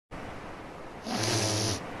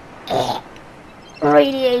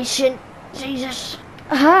Radiation. Jesus.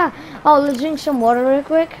 Aha! Oh, let's drink some water real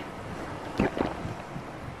quick.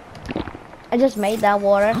 I just made that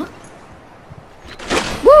water.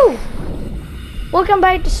 Woo! Welcome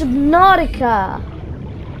back to Subnautica.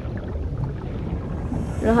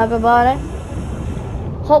 You happy about it?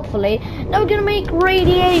 Hopefully. Now we're gonna make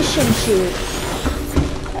radiation shoot.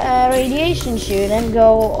 Radiation shoot and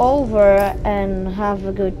go over and have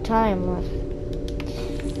a good time with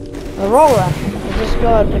Aurora. It just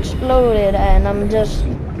got exploded and I'm just,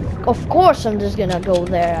 of course I'm just gonna go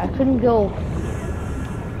there. I couldn't go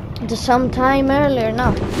to some time earlier.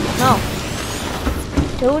 No.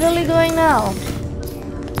 Totally going now.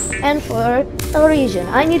 And for a reason.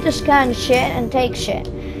 I need to scan shit and take shit.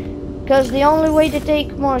 Because the only way to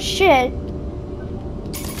take more shit,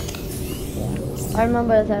 I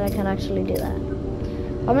remember that I can actually do that.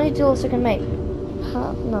 How many tools I can make?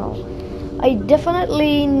 No. I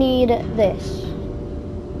definitely need this.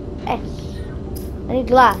 S. I need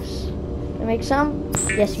glass. Can I make some?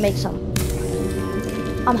 Yes, make some.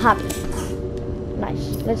 I'm happy.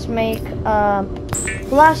 Nice. Let's make a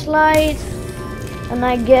flashlight. And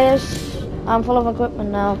I guess I'm full of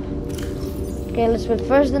equipment now. Okay, let's put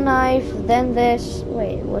first the knife, then this.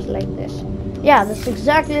 Wait, it was like this. Yeah, that's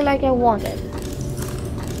exactly like I wanted.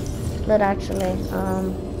 But actually,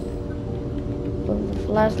 put the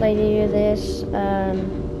flashlight here, this,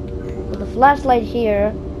 put the flashlight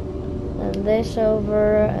here, and this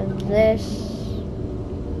over, and this,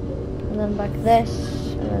 and then back this,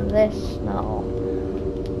 and then this. No.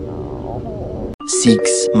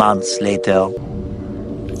 6 months later.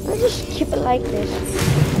 I'll just keep it like this.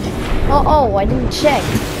 Oh, I didn't check.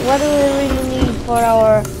 What do we really need for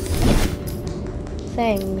our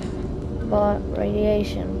thing? But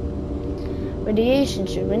radiation. Radiation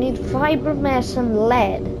shoot. We need fiber mass and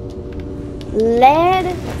lead.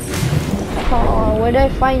 Lead? Oh, where do I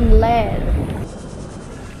find lead?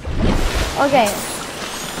 Okay.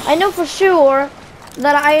 I know for sure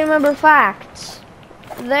that I remember facts.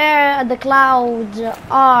 There, the clouds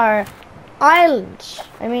are islands.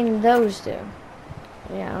 I mean, those two.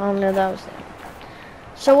 Yeah, only those two.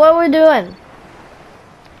 So what we're doing?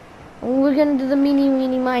 We're gonna do the mini,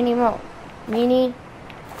 mini, mo. Mini,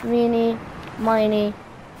 mini,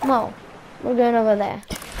 mo. We're going over there.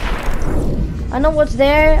 I know what's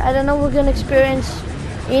there. I don't know what we're gonna experience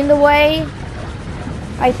in the way.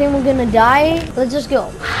 I think we're gonna die. Let's just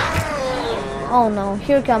go. Oh no,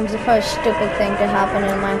 here comes the first stupid thing to happen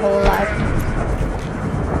in my whole life.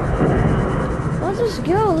 Let's just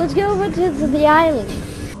go. Let's go over to the island.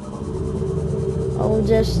 Oh,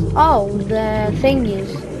 the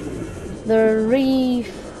thingies. The reef.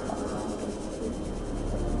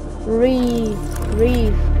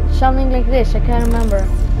 Something like this. I can't remember.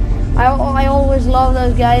 I always love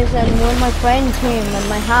those guys, and when my friend came at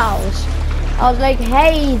my house, I was like,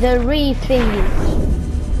 hey, the reef thingies.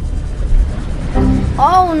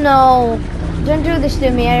 Oh no! Don't do this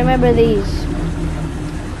to me. I remember these.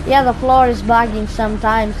 Yeah, the floor is bugging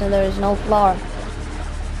sometimes and there is no floor.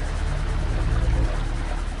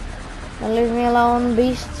 Don't leave me alone,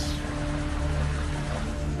 beasts.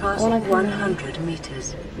 Passing 100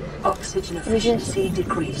 meters. Oxygen efficiency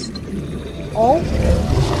decreased. Oh?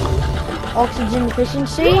 Oxygen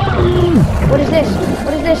efficiency? What is this?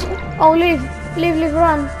 What is this? Oh, live,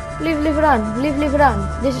 run. Live,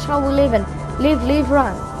 run. This is how we're living. Live,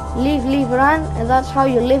 run. Live, run. And that's how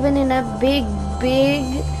you're living in a big...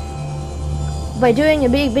 by doing a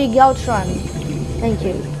big outrun. Thank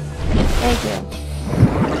you.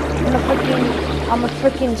 I'm a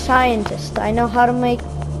freaking scientist. I know how to make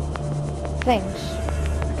things.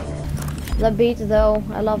 The beat though,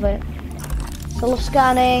 I love it. Still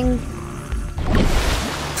scanning.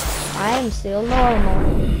 I am still normal.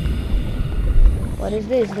 What is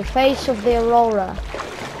this? The face of the Aurora.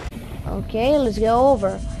 Okay, let's go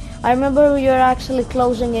over. I remember we were actually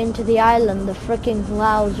closing into the island. The freaking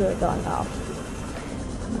clouds were going off.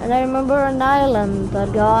 And I remember an island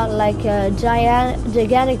that got like a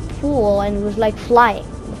gigantic pool and it was like flying.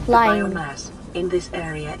 The biomass in this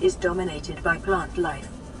area is dominated by plant life,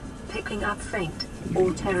 picking up faint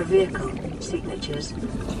Altera vehicle signatures.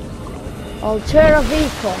 Altera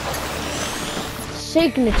vehicle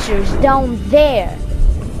signatures down there.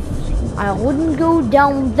 I wouldn't go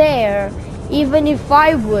down there even if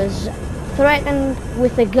I was threatened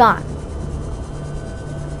with a gun.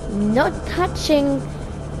 Not touching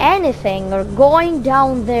anything or going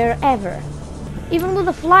down there ever. Even with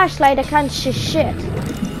a flashlight I can't see shit.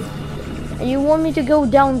 And you want me to go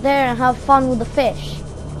down there and have fun with the fish?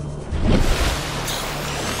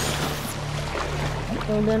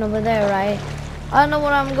 We're done over there, right? I don't know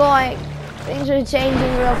where I'm going. Things are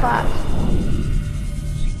changing real fast.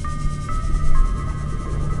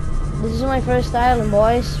 This is my first island,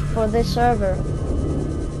 boys, for this server.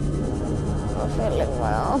 I'm feeling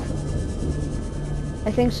well.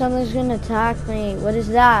 I think something's gonna attack me. What is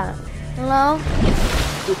that? Hello?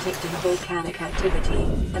 Detecting volcanic activity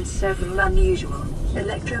and several unusual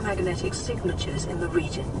electromagnetic signatures in the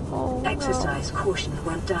region. Oh, Exercise caution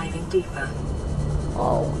when diving deeper.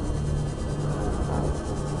 Oh.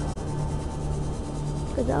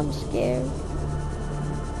 Because I'm scared.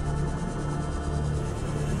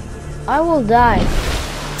 I will die.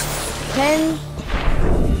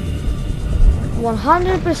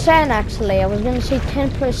 100% actually. I was gonna say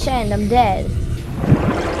 10%. I'm dead.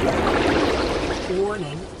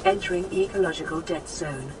 Warning, entering ecological dead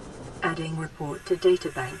zone. Adding report to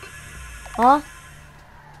databank. Huh?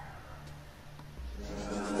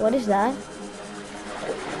 What is that?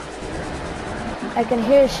 I can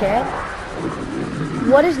hear shit.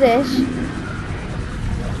 What is this?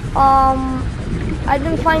 I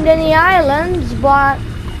didn't find any islands, but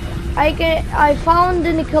I found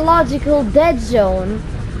an ecological dead zone.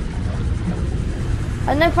 I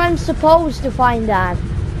don't know if I'm supposed to find that.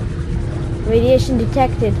 Radiation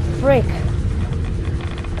detected. Frick.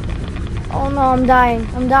 Oh no, I'm dying.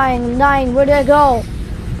 I'm dying. I'm dying. Where'd I go?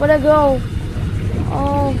 Where'd I go?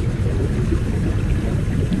 Oh.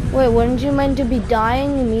 Wait, weren't you meant to be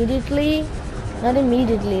dying immediately? Not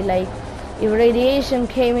immediately, like, if radiation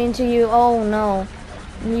came into you, oh no.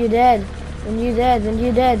 Then you're dead. Then you're dead. Then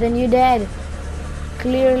you're dead. Then you're dead.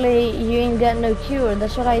 Clearly, you ain't got no cure.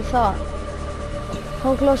 That's what I thought.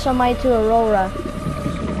 How close am I to Aurora?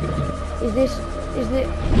 Is this...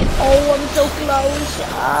 Oh, I'm so close.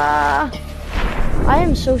 Ah. I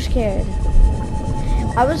am so scared.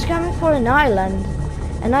 I was coming for an island,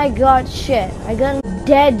 and I got shit. I got a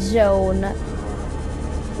dead zone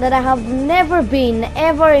that I have never been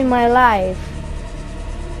ever in my life.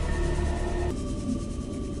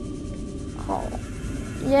 Oh,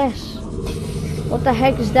 yes. What the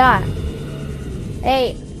heck is that?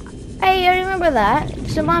 Hey, I remember that.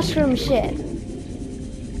 It's a mushroom shit.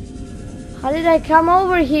 How did I come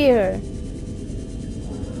over here?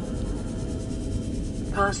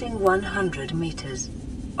 Passing 100 meters.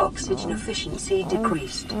 Oxygen efficiency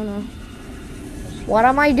decreased. Oh no. What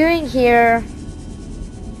am I doing here?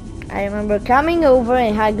 I remember coming over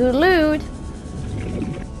and had good loot.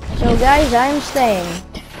 So guys, I'm staying.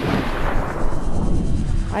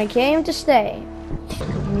 I came to stay.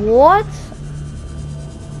 What?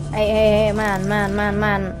 Hey, man.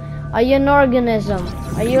 Are you an organism?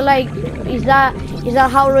 Are you like, is that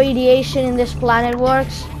how radiation in this planet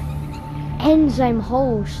works? Enzyme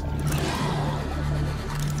host.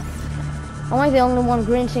 Am I the only one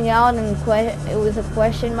grinching out and with a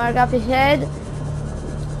question mark up his head?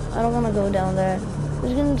 I don't want to go down there. I'm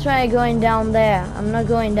just gonna try going down there. I'm not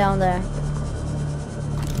going down there.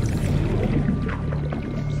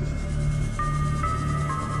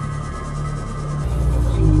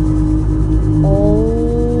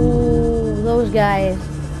 Oh, those guys.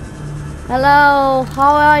 Hello,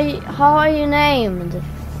 how are you named?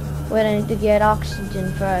 Wait, I need to get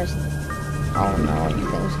oxygen first. Oh no,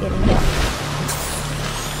 everything's getting dark.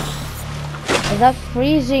 Is that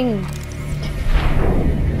freezing?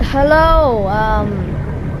 Hello,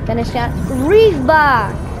 can I scan? Reef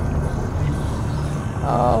back!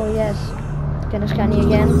 Oh yes. Can I scan you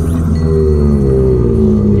again?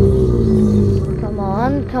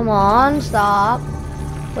 Come on, stop.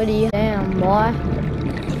 What do you damn boy?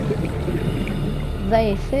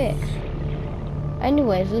 They thick.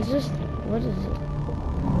 Anyways, let's just, what is it?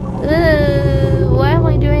 Why am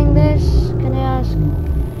I doing this? Can I ask?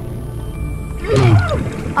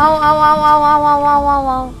 Ow.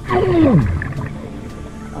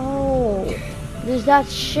 Oh, there's that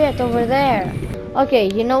shit over there. Okay,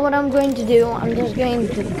 you know what I'm going to do? I'm just going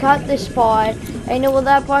to cut this part. I know what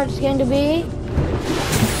that part is going to be.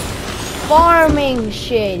 Farming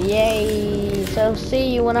shit, yay. So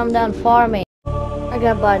see you when I'm done farming. I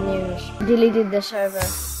got bad news. Deleted the server.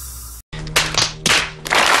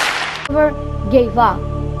 Server gave up.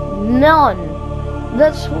 None.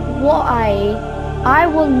 That's why I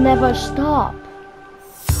will never stop.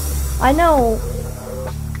 I know.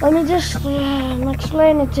 Let me just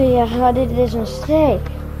explain it to you how I did this mistake.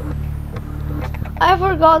 I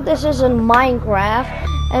forgot this is in Minecraft,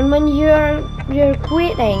 and when you're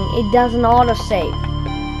quitting, it doesn't autosave.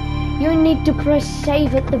 You need to press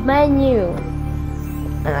save at the menu.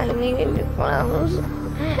 And I needed to close.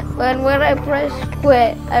 But when I pressed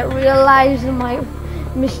quit, I realized my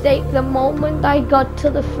mistake the moment I got to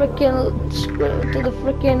the freaking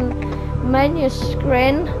menu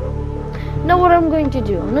screen. Know what I'm going to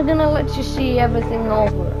do? I'm not gonna let you see everything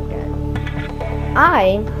over again. I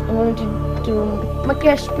am going to make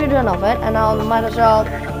a speedrun of it, and I might as well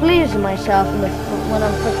please myself when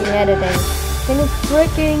I'm freaking editing. Can you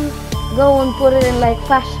freaking go and put it in like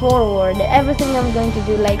fast forward? Everything I'm going to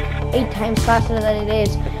do like 8 times faster than it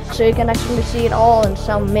is, so you can actually see it all in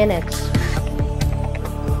some minutes.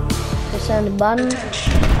 Send the button.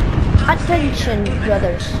 Attention,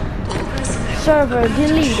 brothers. Server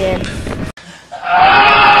deleted.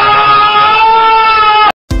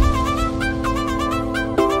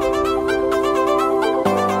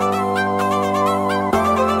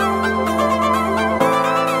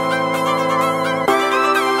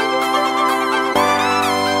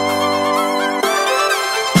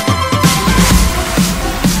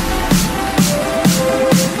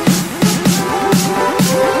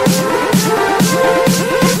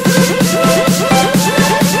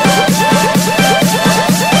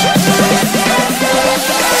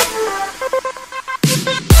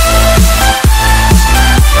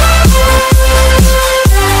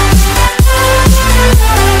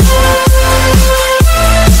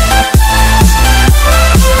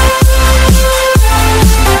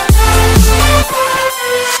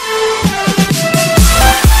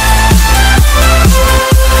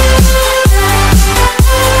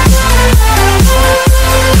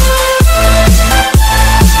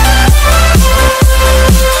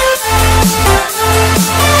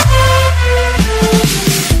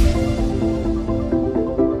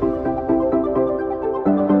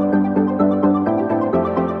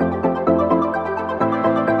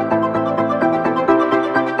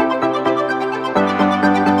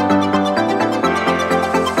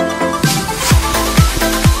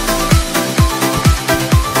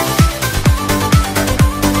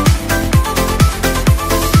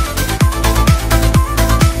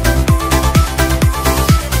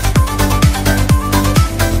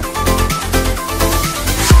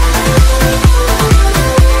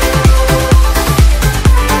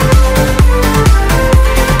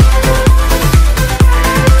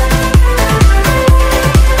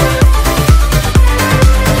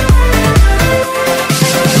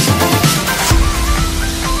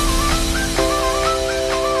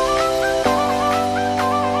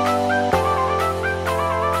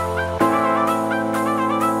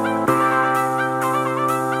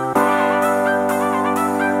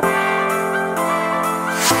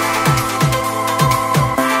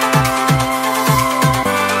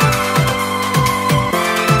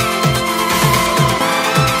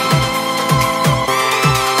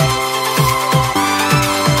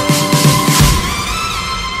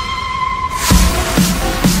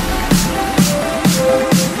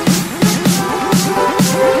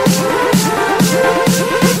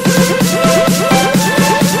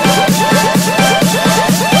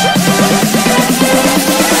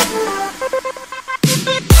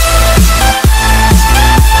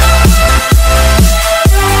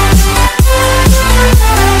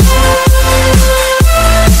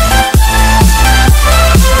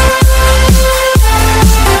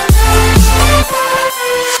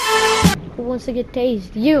 To get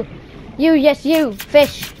tased. Yes, you,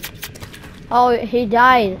 fish. Oh, he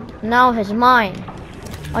died. Now he's mine.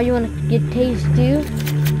 Oh, you wanna get tased too?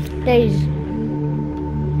 Tased.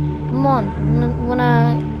 Come on,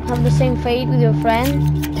 wanna have the same fate with your friend?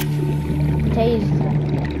 Tased.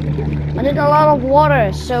 I need a lot of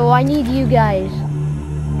water, so I need you guys.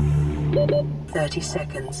 30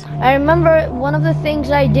 seconds. I remember one of the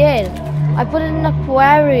things I did. I put it in an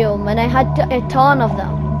aquarium and I had a ton of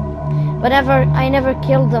them. But I never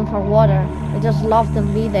killed them for water. I just loved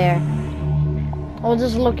them be there. I was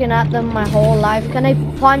just looking at them my whole life. Can I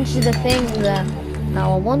punch the thing with a...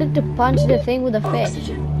 No, I wanted to punch the thing with a fish.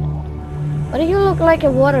 Why do you look like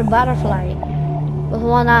a water butterfly? With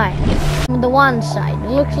one eye. On the one side.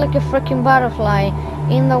 It looks like a freaking butterfly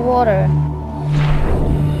in the water.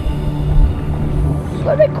 It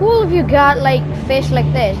would be cool if you got like fish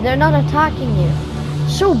like this. They're not attacking you.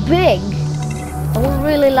 So big. I would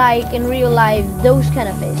really like in real life those kind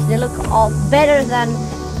of fish. They look all better than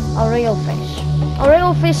a real fish. A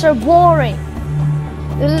real fish are boring.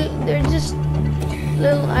 They're just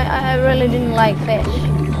little. I really didn't like fish.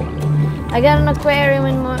 I got an aquarium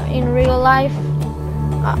in real life.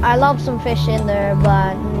 I love some fish in there,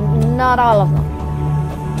 but not all of them.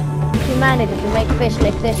 Humanity to make fish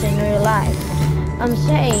like this in real life. I'm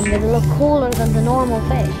saying that they look cooler than the normal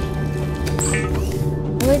fish.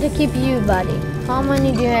 I'm going to keep you, buddy. How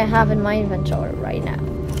many do I have in my inventory right now?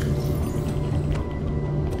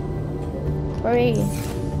 3.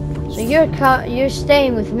 So you're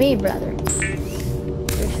staying with me, brother.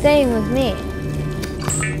 You're staying with me.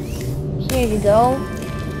 Here you go.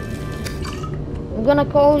 I'm gonna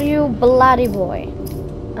call you Bloody Boy.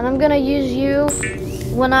 And I'm gonna use you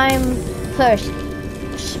when I'm thirsty.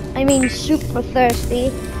 I mean super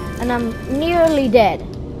thirsty. And I'm nearly dead.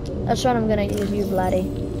 That's when I'm gonna use you, Bloody.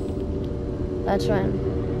 That's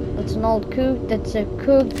when. That's an old cook. That's a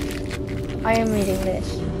cook. I am eating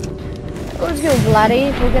this. Let's go, Bloody.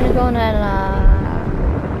 We're gonna go on an,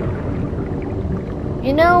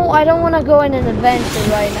 you know, I don't want to go on an adventure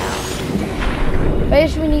right now.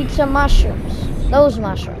 First, we need some mushrooms. Those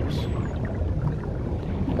mushrooms.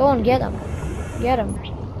 Go and get them. Get them.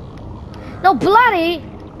 No, Bloody!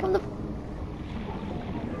 Come the...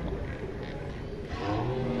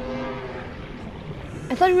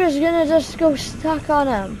 I thought you were gonna just go stuck on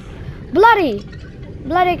him. Bloody!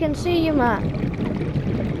 Bloody, I can see you, man.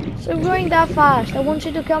 So going that fast, I want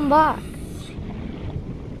you to come back.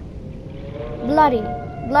 Bloody,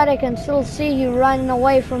 Bloody, I can still see you running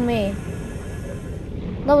away from me.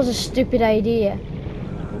 That was a stupid idea.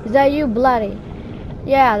 Is that you, Bloody?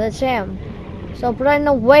 Yeah, that's him. Stop running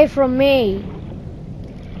away from me.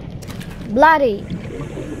 Bloody,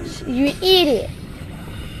 you idiot.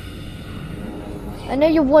 I know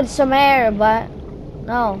you want some air, but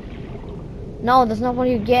no. No, that's not what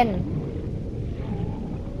you're getting.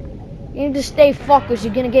 You need to stay focused,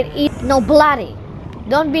 you're gonna get eaten. No, Bloody.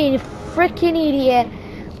 Don't be a freaking idiot.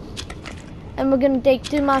 And we're gonna take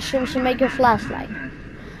 2 mushrooms to make a flashlight.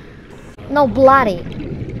 No, Bloody.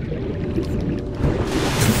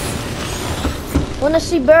 Wanna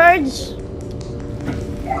see birds?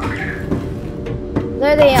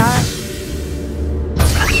 There they are.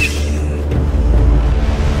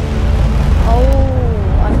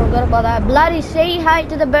 Oh, I forgot about that. Bloody, say hi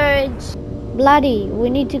to the birds. Bloody, we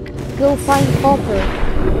need to go find copper.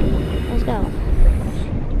 Let's go.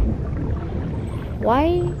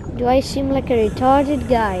 Why do I seem like a retarded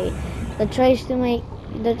guy that tries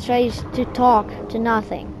to talk to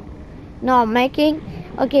nothing? No, I'm making.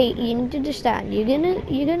 Okay, you need to understand. You're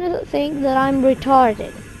gonna think that I'm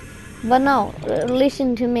retarded, but no.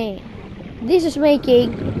 Listen to me. This is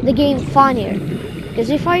making the game funnier. Because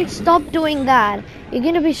if I stop doing that, you're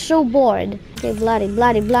gonna be so bored. Okay, Bloody,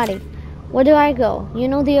 Bloody, Bloody. Where do I go? You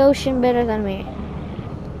know the ocean better than me.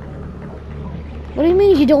 What do you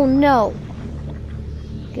mean you don't know?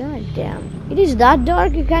 God damn. It is that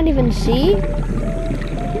dark you can't even see?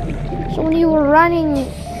 So when you were running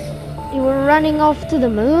off to the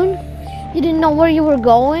moon? You didn't know where you were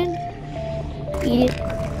going? Idiot.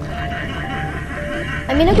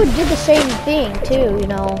 I mean, I could do the same thing too, you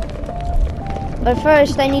know. But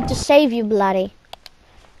first, I need to save you, Bloody.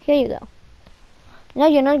 Here you go. No,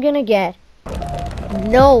 you're not gonna get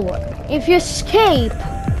nowhere. If you escape,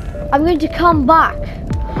 I'm going to come back.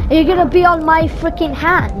 And you're gonna be on my freaking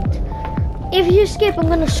hand. If you escape, I'm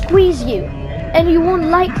gonna squeeze you. And you won't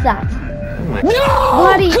like that. No!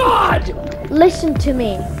 Bloody, God! Listen to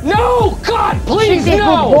me. No! God, please, Be a no!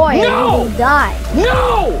 good boy, No! and you will die.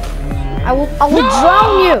 No! I will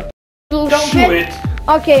drown you. Don't do it.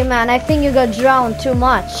 Okay, man, I think you got drowned too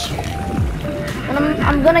much. And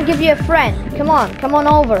I'm gonna give you a friend. Come on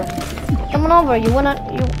over. Come on over. You want to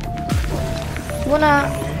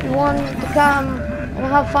come and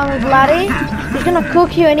have fun with Bloody? He's gonna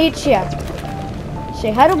cook you and eat you.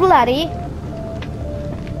 Say hi to Bloody.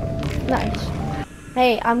 Nice.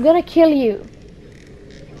 Hey, I'm gonna kill you.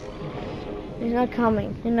 He's not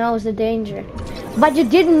coming. He knows the danger. But you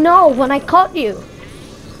didn't know when I caught you.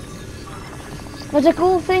 What's the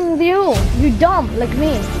cool thing with you? You're dumb, like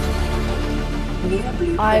me.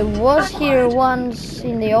 I was here once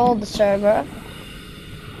in the old server.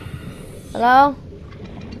 Hello?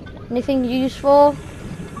 Anything useful?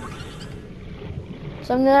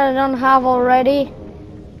 Something that I don't have already?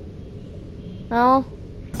 No?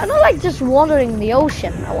 I don't like just wandering the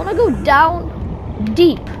ocean. I want to go down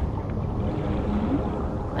deep.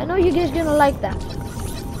 I know you guys gonna like that.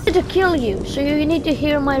 I need to kill you, so you need to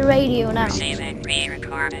hear my radio now. Receiving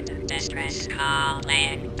pre-recorded distress call,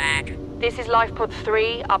 laying back. This is Lifepod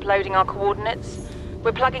 3, uploading our coordinates.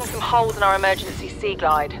 We're plugging some holes in our emergency sea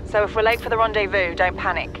glide, so if we're late for the rendezvous, don't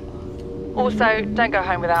panic. Also, don't go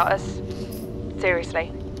home without us.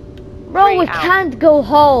 Seriously. Bro, we can't go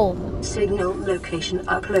home. Signal location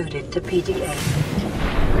uploaded to PDA.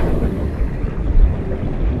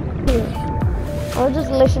 I'll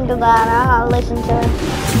just listen to that. I'll listen to it.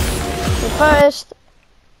 But first,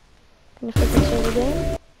 can you freaking save the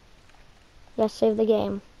game? Yes, save the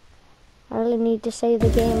game. I really need to save the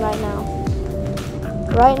game right now.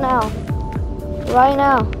 Right now. Right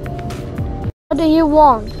now. What do you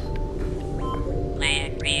want?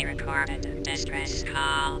 Laying pre-recorded distress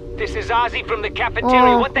call. This is Ozzy from the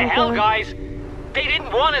cafeteria. Oh, What the hell, okay. guys? They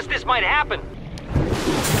didn't warn us this might happen.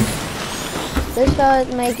 Let's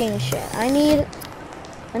start making shit. I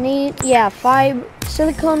need, yeah, 5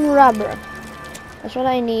 silicone rubber. That's what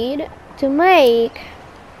I need to make.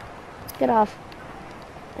 Get off.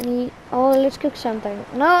 I need, oh, let's cook something.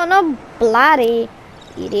 No, no, bloody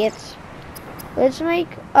idiots. Let's make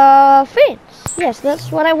fins. Yes,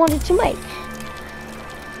 that's what I wanted to make.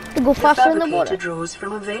 To go faster in the fabricator water. draws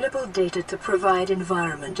from available data to provide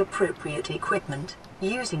environment-appropriate equipment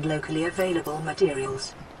using locally available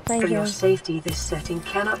materials. Thank For you. your safety, this setting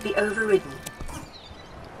cannot be overridden.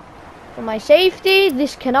 For my safety,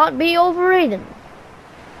 this cannot be overridden.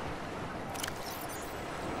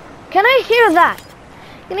 Can I hear that?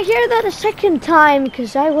 Can I hear that a second time?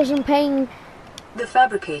 Because I wasn't paying. The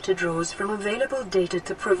fabricator draws from available data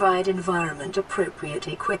to provide environment-appropriate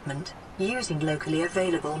equipment using locally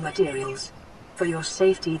available materials. For your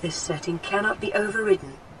safety, this setting cannot be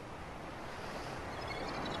overridden.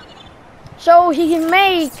 So he can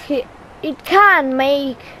make, it can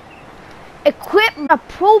make equipment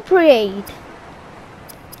appropriate.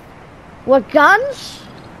 What, guns?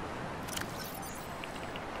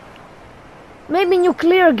 Maybe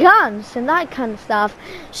nuclear guns and that kind of stuff.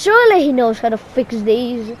 Surely he knows how to fix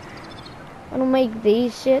these. How to make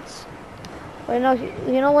these shits. But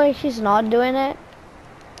you know why he's not doing it?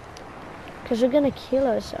 Because we're gonna kill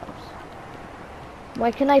ourselves.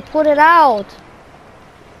 Why can I put it out?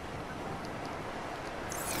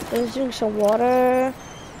 Let's drink some water.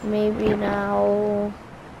 Maybe now.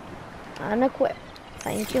 Unequipped.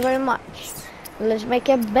 Thank you very much. Let's make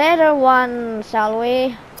a better one, shall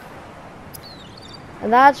we?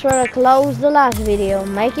 And that's where I closed the last video,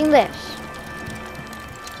 making this.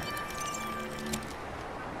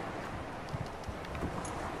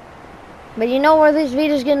 But you know where this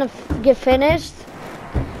video is gonna get finished?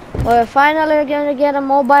 We're finally gonna get a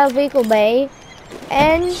mobile vehicle bay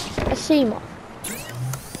and a seamoth.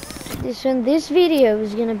 This video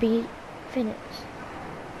is gonna be finished.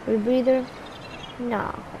 Rebreather? No.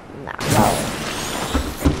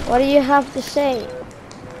 What do you have to say?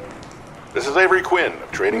 This is Avery Quinn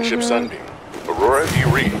of Trading Ship Sunbeam. Aurora, do you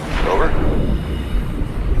read? Over?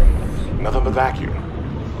 Nothing but vacuum.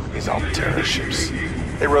 These Alterra ships.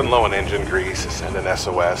 They run low on engine grease, send an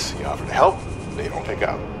SOS, you offer to help, they don't pick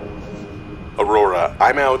up. Aurora,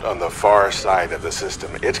 I'm out on the far side of the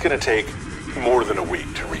system. It's gonna take more than a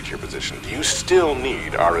week to reach your position. Do you still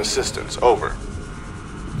need our assistance? Over.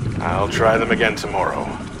 I'll try them again tomorrow.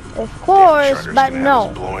 Of course, Charter's but gonna have no.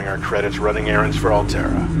 us blowing our credits running errands for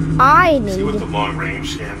Alterra. I See what need the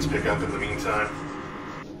long-range scans pick up in the meantime.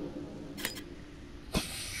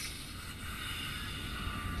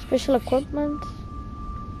 special equipment.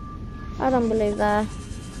 I don't believe that.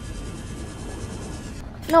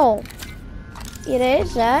 No. It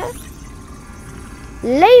is a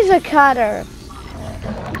laser cutter.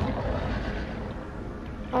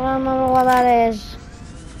 I don't remember what that is.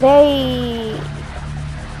 They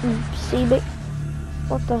see big.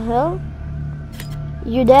 What the hell?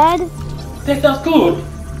 You dead? That's not good.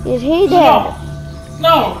 Is he dead?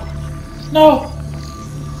 No. No.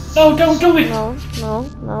 No, don't do it. No, you're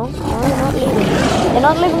not leaving. You're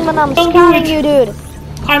not leaving when I'm Don't do scanning it. you, dude.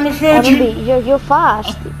 I'm a Oh, virgin. don't be. You're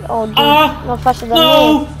fast. Oh, dude. Not faster than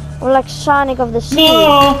no. me. I'm like Sonic of the Sea.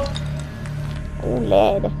 No. Oh,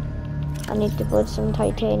 lead. I need to put some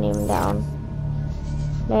titanium down.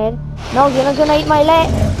 Lead. No, you're not gonna eat my lead.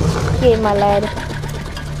 You ate my lead.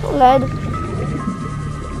 Oh, lead.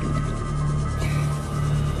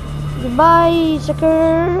 Goodbye,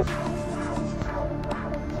 sucker.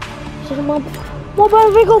 Is it a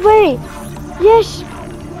mobile vehicle bay? Yes!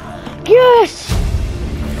 Yes!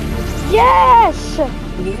 Yes!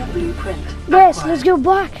 New blueprint. Yes, acquired. let's go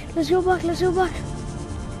back. Let's go back. Let's go back.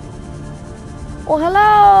 Oh,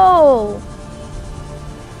 hello!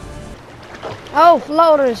 Oh,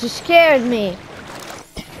 floaters, you scared me.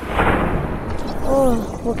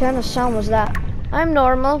 Oh, what kind of sound was that? I'm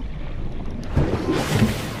normal.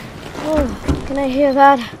 Oh, can I hear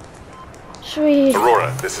that? Sweet.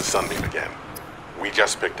 Aurora, this is Sunbeam again. We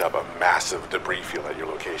just picked up a massive debris field at your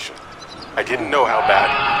location. I didn't know how bad,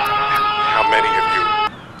 how many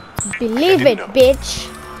of you. Believe it, know. bitch.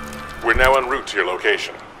 We're now en route to your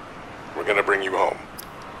location. We're gonna bring you home.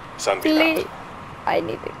 Sunbeam Believe. out. I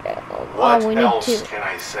need to get home. What Oh, we need else to. can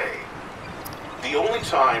I say? The only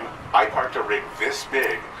time I parked a rig this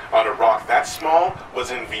big on a rock that small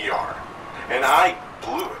was in VR. And I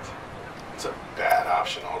blew it. It's a bad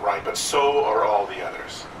option, all right, but so are all the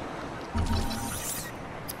others.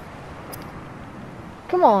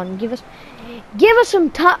 Come on, Give us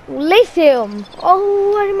some lithium.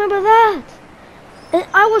 Oh, I remember that. And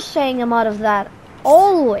I was saying I'm out of that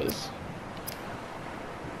always.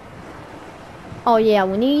 Oh yeah,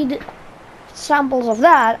 we need samples of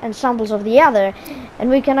that and samples of the other, and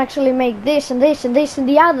we can actually make this and this and this and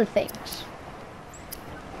the other things.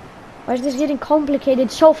 Why is this getting complicated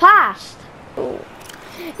so fast? Oh.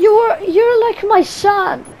 You're like my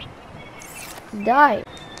son. Die.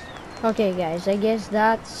 Okay guys, I guess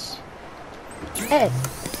that's it.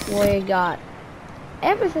 We got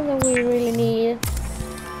everything that we really need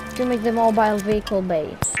to make the mobile vehicle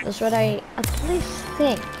bay. That's what I at least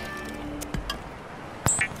think.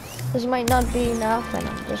 This might not be enough and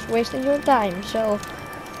I'm just wasting your time, so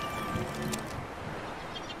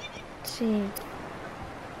let's see.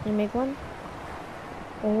 Can you make one?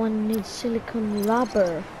 Oh, one needs silicone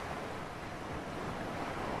rubber.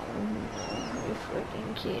 Are you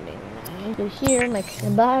freaking kidding me? So here, make a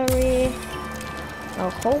battery. Now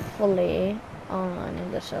hopefully, I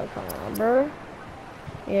need the silicone rubber.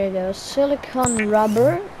 Here you go, silicone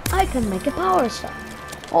rubber. I can make a power cell.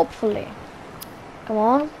 Hopefully. Come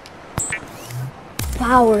on.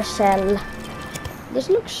 Power cell. This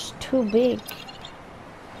looks too big.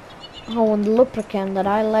 Oh, and lubricant that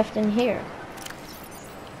I left in here.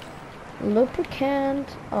 Lubricant.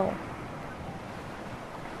 Oh.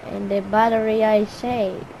 And the battery I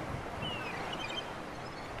saved.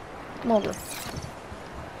 Come over.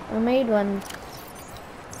 I made one.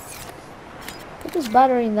 Put this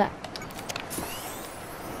battery in that.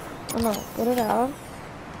 Oh no, put it out.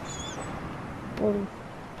 Put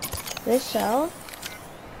this out.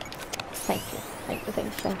 Thank you.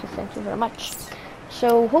 Thank you very much.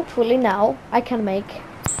 So hopefully now I can make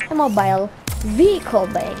a mobile vehicle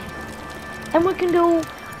bay. And we can go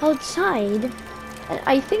outside. And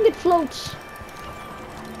I think it floats.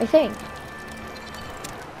 I think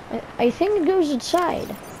it goes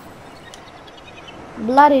outside.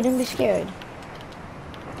 Bloody, don't be scared.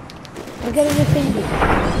 Look at anything.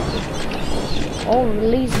 Oh,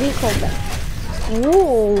 release vehicle bay.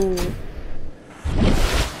 Ooh.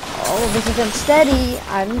 Oh, this is unsteady.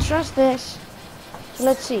 I don't trust this. So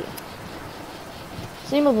let's see.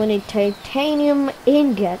 Seamoth, we need titanium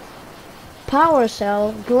ingot, power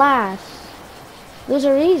cell, glass. Those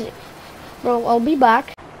are easy. Bro, I'll be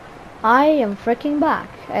back. I am freaking back.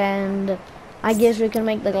 And I guess we can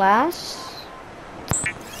make the glass.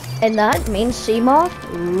 And that means seamoth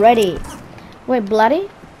ready. Wait, Bloody?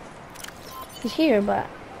 He's here, but...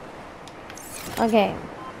 Okay.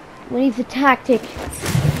 We need the tactic.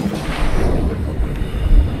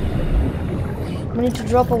 We need to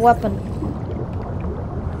drop a weapon.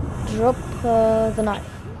 Drop the knife.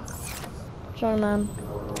 Sorry, man.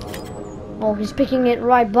 Oh, he's picking it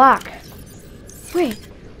right back. Wait,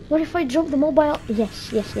 what if I drop the mobile? Yes,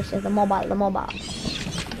 the mobile.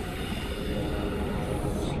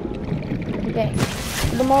 Okay,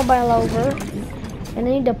 put the mobile over. And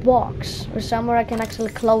I need a box or somewhere I can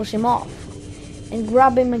actually close him off. And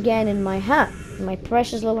grab him again in my hand. In my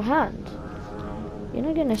precious little hand. You're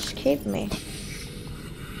not gonna escape me.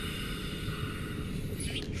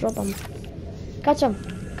 Drop him. Catch him.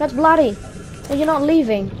 Catch Bloody. And you're not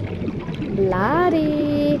leaving.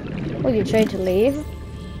 Bloody. Oh, you tried to leave?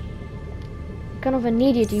 What kind of an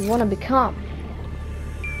idiot do you want to become?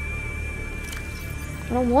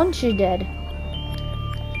 I don't want you dead.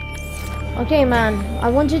 Okay, man. I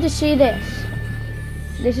want you to see this.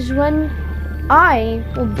 This is when I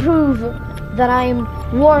will prove that I am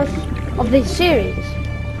worth of this series.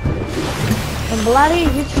 And Bloody,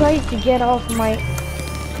 you tried to get off my...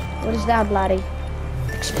 What is that, Bloody?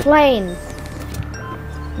 Explain.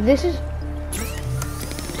 This is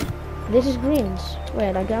greens.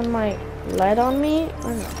 Wait, I got my lead on me?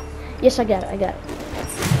 Or no? Yes, I got it.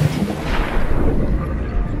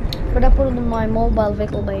 But I put it in my mobile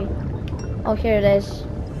vehicle bay. Oh, here it is.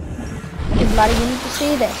 Okay, Bloody, you need to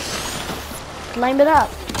see this. Climb it up.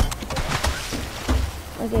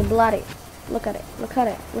 Okay, Bloody. Look at it.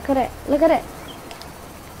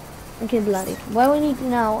 Okay, Bloody. What we need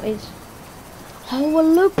now is... Oh, a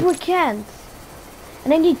lubricant.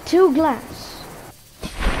 And I need 2 glass.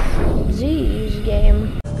 Jeez,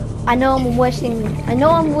 game. I know I'm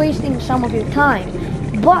wasting some of your time,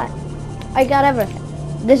 but I got everything.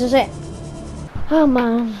 This is it. Oh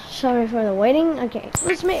man, sorry for the waiting. Okay,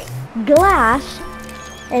 let's make glass,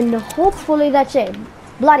 and hopefully that's it.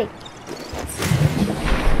 Bloody.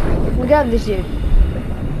 We got this, dude.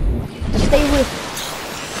 Just stay with.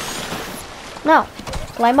 Now,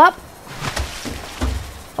 climb up.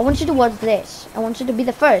 I want you to watch this. I want you to be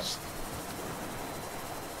the first.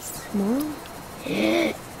 Come on.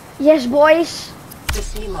 Yes, boys. The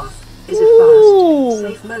seamoth is a Ooh. fast,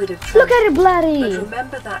 safe mode of transport. Look at it, bloody! But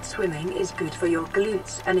remember that swimming is good for your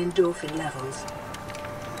glutes and endorphin levels.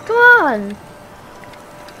 Come on!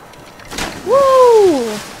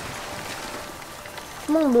 Woo!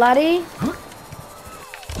 Come on, bloody!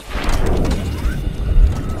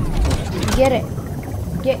 Get it!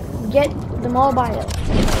 Get the mobile. There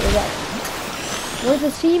we go. Where's the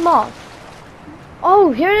seamoth?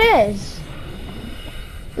 Oh, here it is!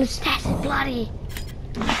 Let's test it, bloody!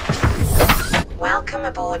 Welcome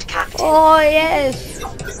aboard, Captain. Oh, yes!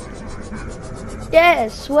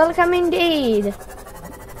 Yes, welcome indeed!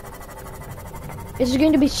 This is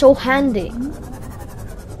going to be so handy.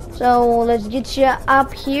 So, let's get you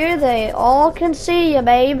up here. They all can see you,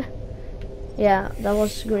 babe. Yeah, that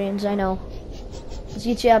was greens, I know. Let's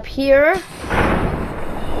get you up here.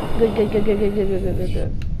 Good.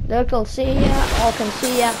 They can see ya, all can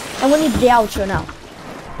see ya. And we need the outro now.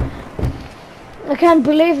 I can't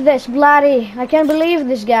believe this, bloody. I can't believe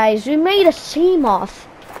this, guys. We made a seamoth.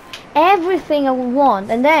 Everything I would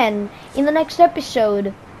want. And then, in the next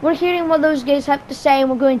episode, we're hearing what those guys have to say, and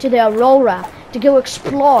we're going to the Aurora to go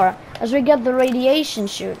explore as we get the radiation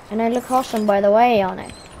chute. And I look awesome, by the way, on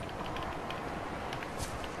it.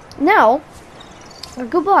 Now,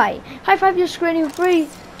 goodbye. High five your screen in 3,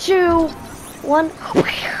 2, 1.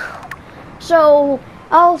 So,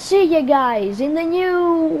 I'll see you guys in the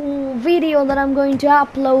new video that I'm going to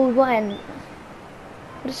upload when...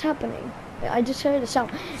 What is happening? I just heard a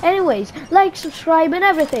sound. Anyways, like, subscribe, and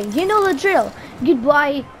everything. You know the drill.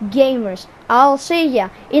 Goodbye, gamers. I'll see ya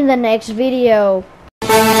in the next video.